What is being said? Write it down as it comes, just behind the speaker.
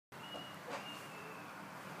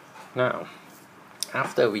Now,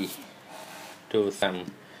 after we do some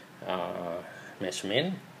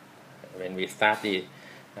measurement, when we study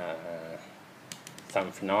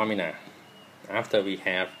some phenomena, after we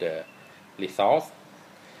have the results,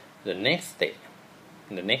 the next step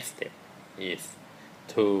is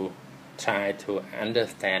to try to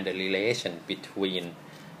understand the relation between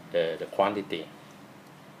the quantity.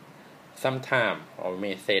 Sometimes, or we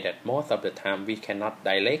may say that most of the time, we cannot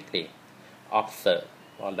directly observe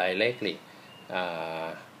or directly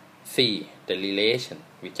see the relation.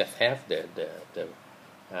 We just have the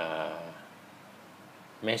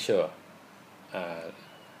measure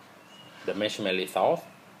the measurement result.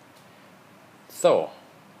 So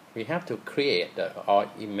we have to create or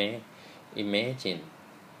imagine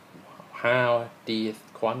how these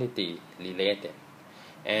quantity related,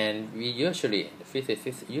 and we usually, the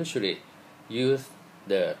physicists usually use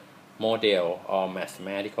the model or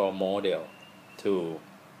mathematical model to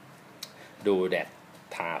do that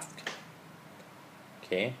task.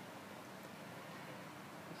 Okay,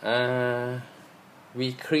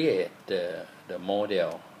 we create the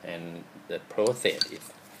model, and the process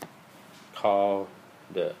is called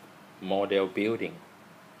the model building.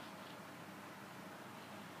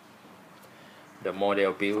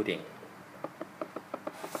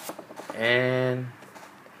 And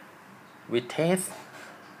we test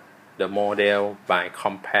the model by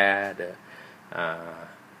compare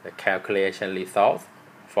the calculation results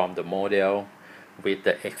from the model with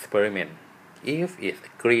the experiment. If it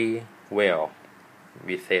agrees well,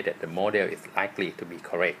 we say that the model is likely to be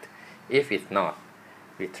correct. If it's not,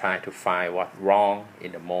 we try to find what's wrong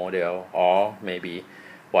in the model, or maybe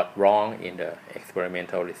what's wrong in the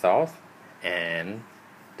experimental results, and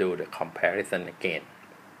do the comparison again.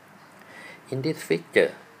 In this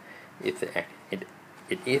figure, it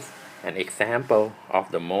is an example of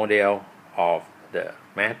the model of the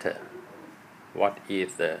matter. What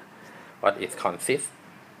it consists?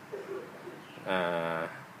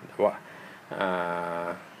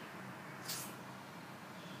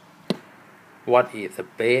 What is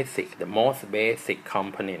the most basic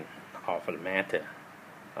component of the matter?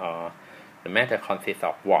 The matter consists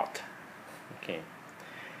of what? Okay.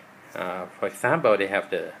 For example, they have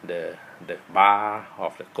the bar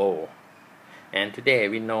of the gold, and today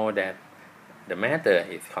we know that the matter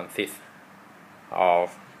consists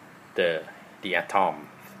of the atoms.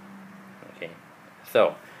 Okay,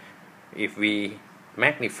 so if we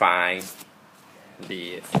magnify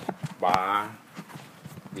the bar,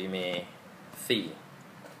 we may see.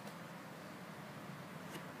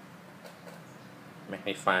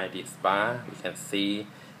 Magnify this bar, we can see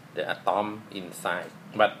the atom inside,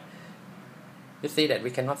 but you see that we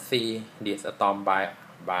cannot see this atom by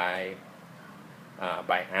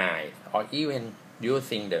eyes, or even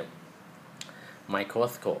using the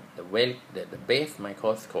microscope, the base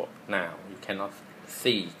microscope. Now you cannot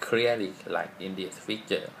see clearly, like in this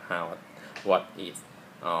figure, what is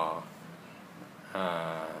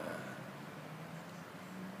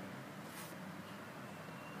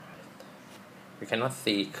you cannot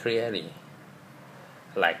see clearly,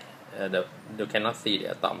 like you cannot see the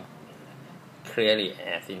atom clearly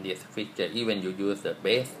as in this figure, even you use the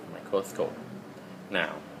base microscope.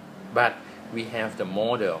 Now, but we have the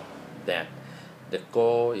model that the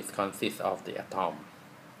gold consists of the atom,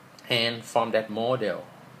 and from that model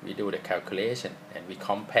we do the calculation, and we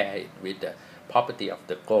compare it with the property of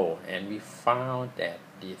the gold, and we found that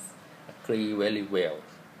this agree very well.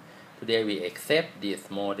 Today we accept this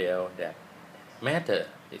model that matter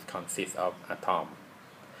consists of atom.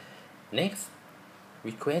 Next,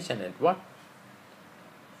 we question that what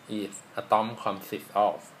is atom consists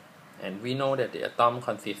of, and we know that the atom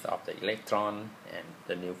consists of the electron and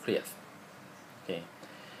the nucleus. Okay.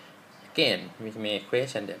 Again, we may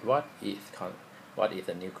question that what is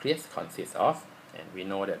the nucleus consists of, and we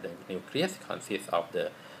know that the nucleus consists of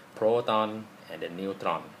the proton and the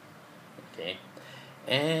neutron. Okay,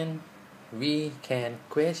 and we can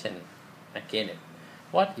question again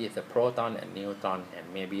what is the proton and neutron,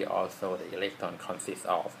 and maybe also the electron consists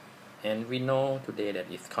of. And we know today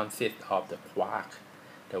that it consists of the quark,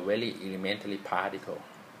 the very elementary particle.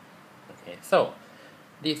 Okay, so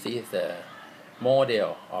this is the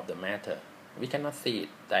model of the matter. We cannot see it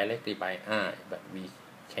directly by eye, but we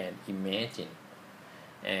can imagine,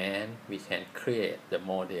 and we can create the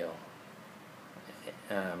model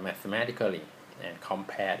mathematically and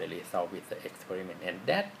compare the result with the experiment, and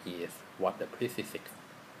that is what the physicists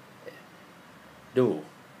do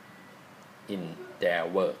in their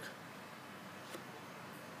work.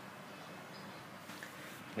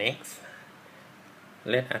 Next,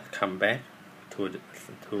 let us come back to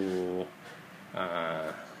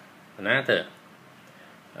another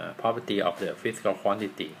property of the physical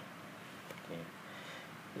quantity.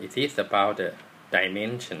 Okay. It is about the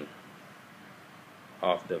dimension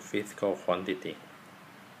of the physical quantity.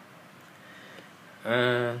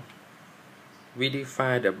 We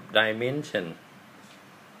define the dimension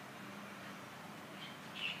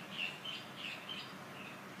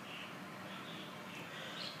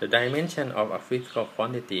of a physical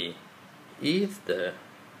quantity is the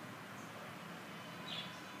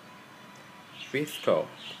physical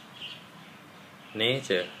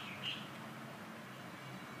nature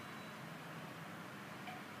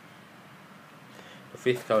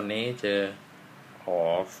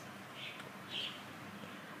of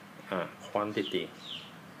a quantity.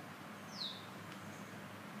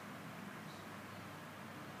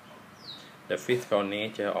 The physical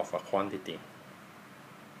nature of a quantity.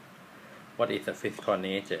 What is the physical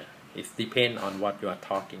nature? It depends on what you are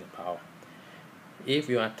talking about. If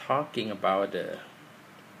you are talking about the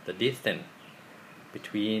distance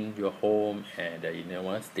between your home and the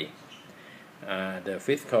university, the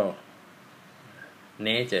physical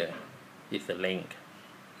nature is the length.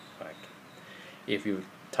 Right? If you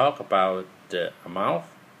talk about the amount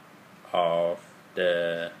of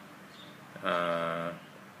the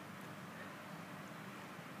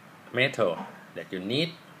metal that you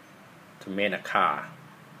need to make a car,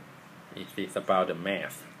 it is about the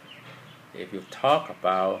mass. If you talk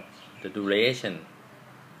about the duration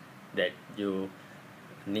that you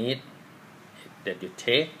need, that you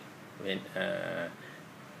take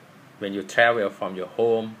when you travel from your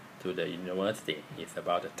home to the university, it's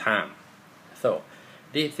about the time. So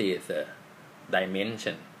this is a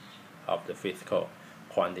dimension of the physical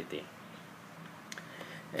quantity,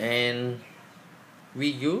 and we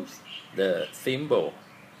use the symbol,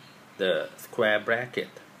 the square bracket,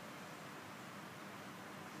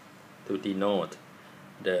 to denote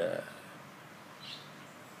the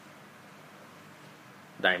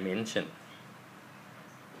dimension.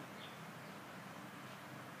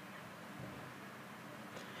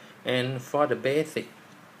 And for the basic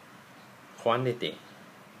quantity,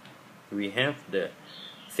 we have the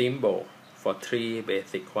symbol for three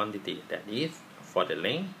basic quantities. That is, for the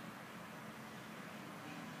length,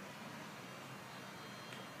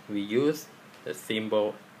 we use the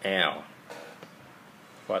symbol L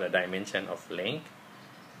for the dimension of length.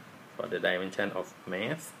 For the dimension of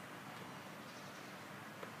mass,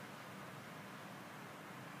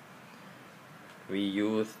 we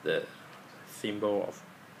use the symbol of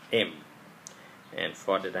M, and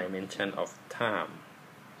for the dimension of time,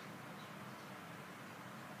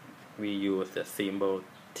 we use the symbol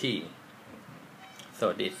T.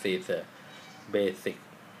 So this is a basic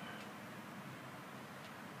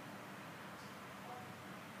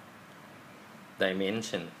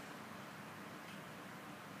dimension.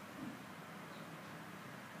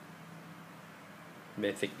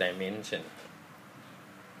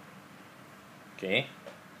 Okay.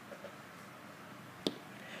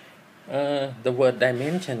 The word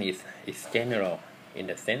dimension is general in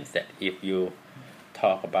the sense that if you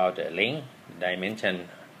talk about the length, dimension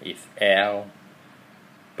is L,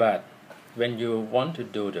 but when you want to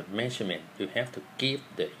do the measurement, you have to give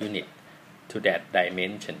the unit to that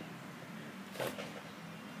dimension. Okay.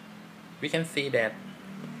 We can see that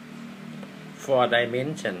for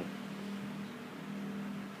dimension,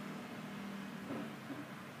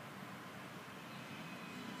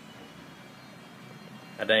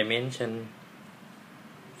 a dimension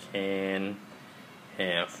can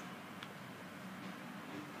have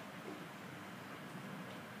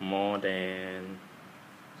more than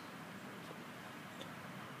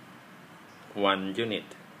one unit.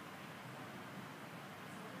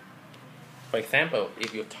 For example,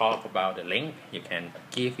 if you talk about the length, you can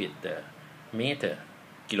give it the meter,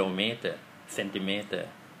 kilometer, centimeter,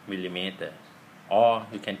 millimeter, or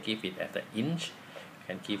you can give it as an inch, you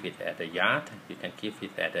can give it as a yard, you can give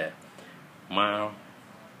it as a mile.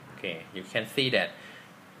 Okay, you can see that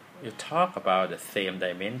you talk about the same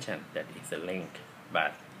dimension, that is the length,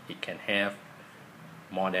 but it can have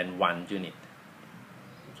more than one unit.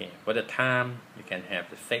 Okay, for the time, you can have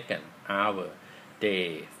the second, hour,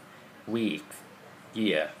 days, weeks,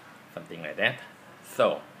 year, something like that.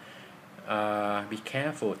 So be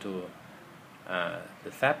careful to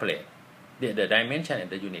separate. The dimension and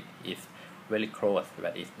the unit is very close,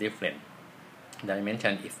 but it's different.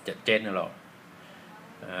 Dimension is the general,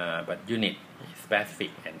 but unit is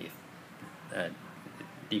specific, and it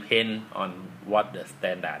depends on what the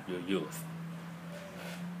standard you use.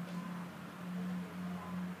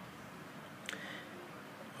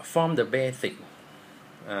 From the basic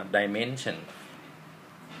dimension,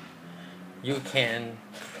 you can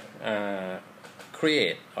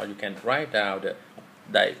create, or you can write down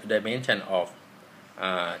the dimension of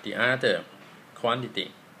the other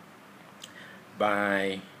quantity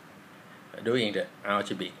by doing the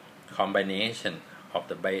algebraic combination of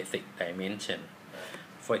the basic dimension.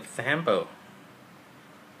 For example,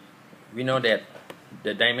 we know that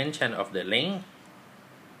the dimension of the length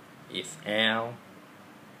is L,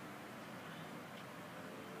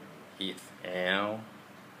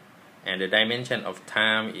 and the dimension of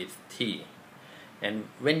time is T. And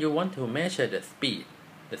when you want to measure the speed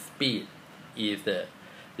is the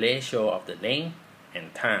ratio of the length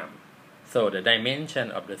and time. So the dimension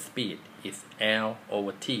of the speed is L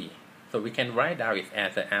over T. So we can write down it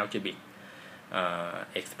as an algebraic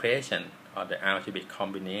expression, or the algebraic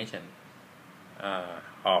combination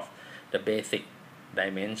of the basic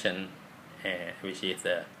dimension, which is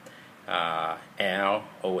L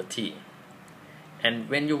over T. And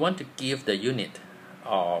when you want to give the unit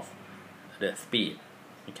of the speed,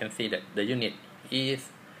 you can see that the unit is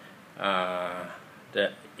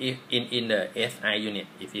in the SI unit,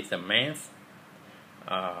 it is a mass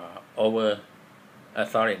over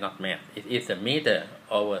sorry, not mass, it is a meter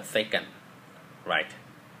over second, right?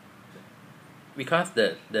 Because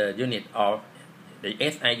the unit of the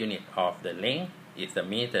SI unit of the length is a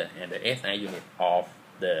meter, and the SI unit of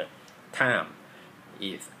the time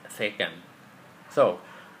is second. So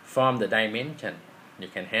from the dimension you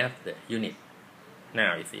can have the unit.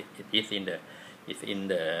 Now it is in the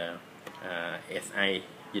SI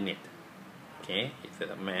unit. Okay, it's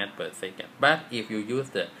a mass per second. But if you use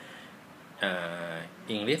the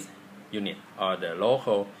English unit or the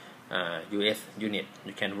local US unit,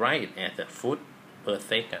 you can write it as a foot per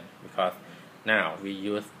second, because now we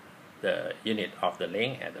use the unit of the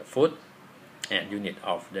length as a foot, and unit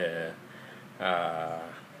of the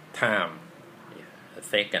time is a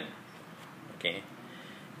second. Okay,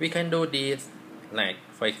 we can do this, like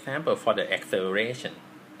for example, for the acceleration.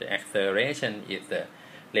 The acceleration is the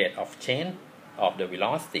rate of change of the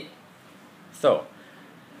velocity. So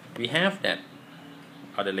we have that,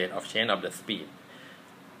 or the rate of change of the speed.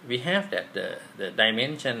 We have that the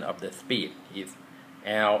dimension of the speed is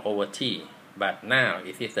L over T, but now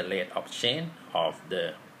it is the rate of change of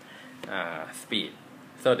the speed.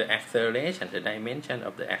 So the acceleration, the dimension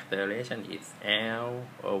of the acceleration is L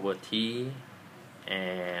over T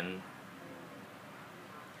and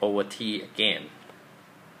over T again.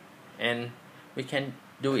 And we can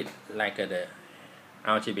do it like the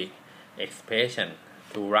algebraic expression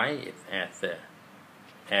to write it as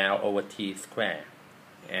L over T square,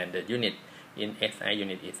 and the unit in SI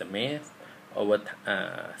unit is a mass over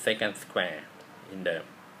second square. In the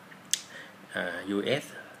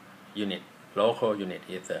US unit, local unit,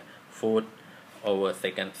 is a foot over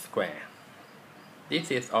second square. This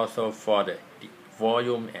is also for the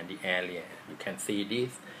volume and the area. You can see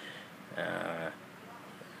this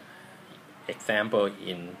example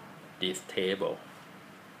in this table.